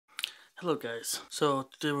Hello guys, so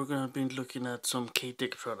today we're gonna be looking at some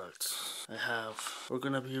K-Tek products we're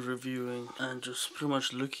gonna be reviewing and just pretty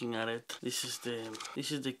much looking at it. This is the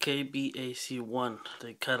KBAC1.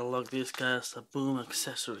 They catalog this guy as a boom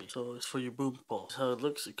accessory, so it's for your boom pole. That's how it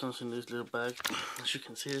looks. It comes in this little bag. As you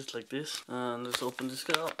can see, it's like this. And let's open this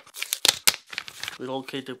guy up. With all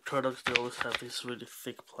K-Tek products, they always have this really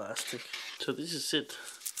thick plastic. So this is it.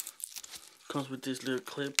 Comes with this little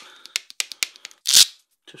clip.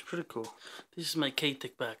 Just pretty cool. This is my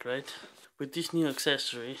K-Tek bag, right? With this new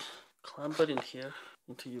accessory, clamp it in here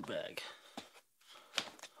into your bag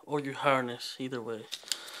or your harness, either way,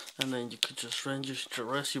 and then you could just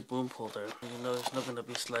rest your boom pole there. You know it's not gonna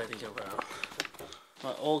be sliding around.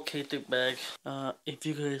 My old K-Tek bag. If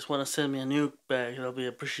you guys want to send me a new bag, that'll be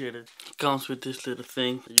appreciated. It comes with this little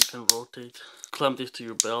thing that you can rotate. Clamp this to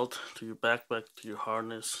your belt, to your backpack, to your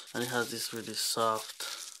harness, and it has this really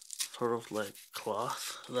soft sort of like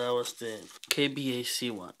cloth. That was the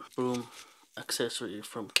KBAC1 boom accessory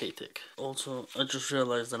from K-Tek. Also, I just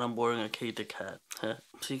realized that I'm wearing a K-Tek hat.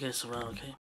 See you guys around, okay?